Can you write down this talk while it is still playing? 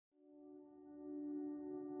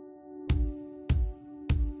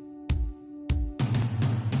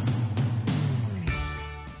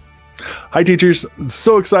Hi teachers,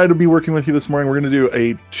 so excited to be working with you this morning. We're going to do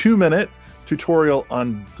a 2-minute tutorial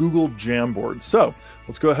on Google Jamboard. So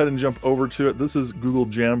let's go ahead and jump over to it. This is Google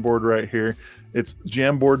Jamboard right here. It's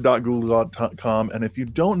jamboard.google.com. And if you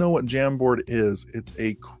don't know what Jamboard is, it's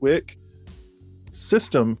a quick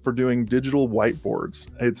system for doing digital whiteboards.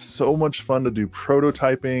 It's so much fun to do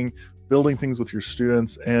prototyping, building things with your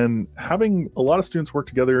students, and having a lot of students work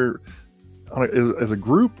together as a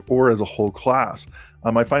group or as a whole class.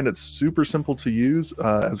 I find it super simple to use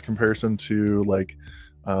as comparison to like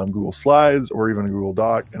Google Slides or even a Google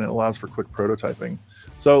Doc, and it allows for quick prototyping.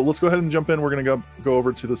 So let's go ahead and jump in. We're going to go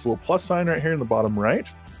over to this little plus sign right here in the bottom right,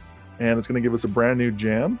 and it's going to give us a brand new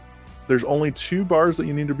jam. There's only 2 bars that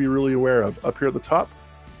you need to be really aware of. Up here at the top,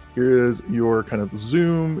 here is your kind of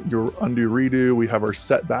zoom, your undo, redo. We have our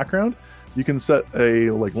set background. You can set a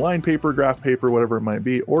like line paper, graph paper, whatever it might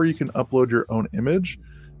be, or you can upload your own image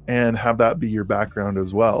and have that be your background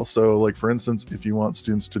as well. So like for instance, if you want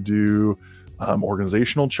students to do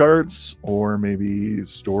organizational charts or maybe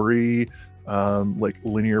story, like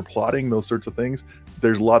linear plotting, those sorts of things,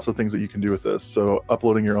 there's lots of things that you can do with this. So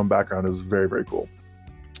uploading your own background is very, very cool.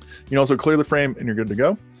 You can also clear the frame and you're good to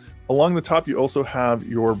go. Along the top, you also have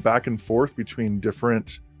your back and forth between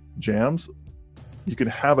different jams. You can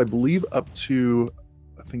have, I believe, up to,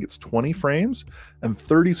 I think it's 20 frames and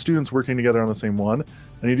 30 students working together on the same one.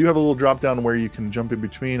 And you do have a little drop down where you can jump in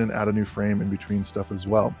between and add a new frame in between stuff as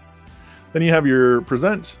well. Then you have your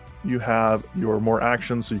present, you have your more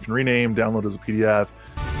actions, so you can rename, download as a PDF,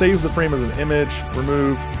 save the frame as an image,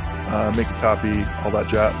 remove, make a copy, all that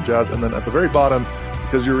jazz. And then at the very bottom,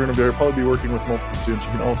 because you're going to probably be working with multiple students,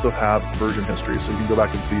 you can also have version history. So you can go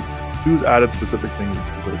back and see who's added specific things at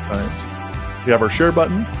specific times. We have our share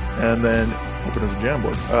button, and then open as a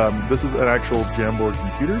Jamboard. This is an actual Jamboard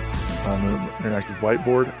computer, an interactive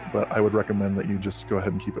whiteboard, but I would recommend that you just go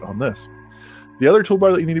ahead and keep it on this. The other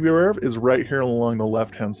toolbar that you need to be aware of is right here along the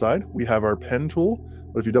left-hand side. We have our pen tool,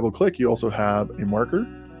 but if you double click, you also have a marker,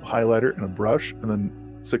 a highlighter, and a brush, and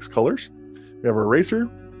then 6 colors. We have our eraser,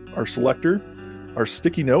 our selector, our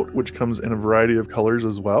sticky note, which comes in a variety of colors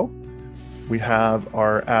as well. We have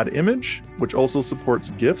our add image, which also supports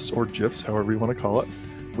GIFs or GIFs, however you want to call it.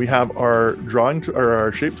 We have our drawing or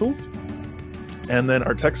our shape tool, and then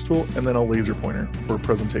our text tool, and then a laser pointer for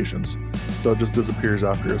presentations. So it just disappears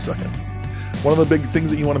after a second. One of the big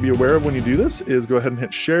things that you want to be aware of when you do this is go ahead and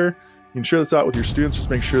hit share. You can share this out with your students. Just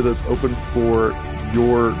make sure that it's open for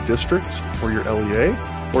your district or your LEA,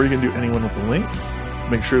 or you can do anyone with the link.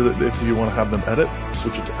 Make sure that if you want to have them edit,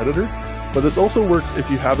 switch it to editor. But this also works if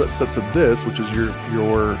you have it set to this, which is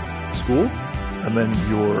your school, and then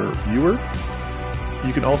your viewer.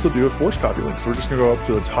 You can also do a force copy link. So we're just going to go up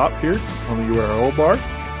to the top here on the URL bar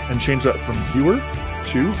and change that from viewer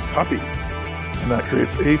to copy. And that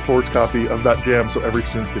creates a force copy of that jam, so every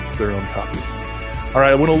student gets their own copy. All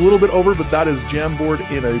right, I went a little bit over, but that is Jamboard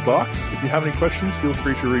in a box. If you have any questions, feel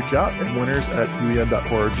free to reach out at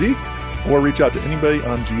winners@un.org or reach out to anybody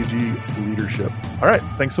on GEG Leadership. All right,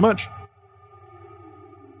 thanks so much.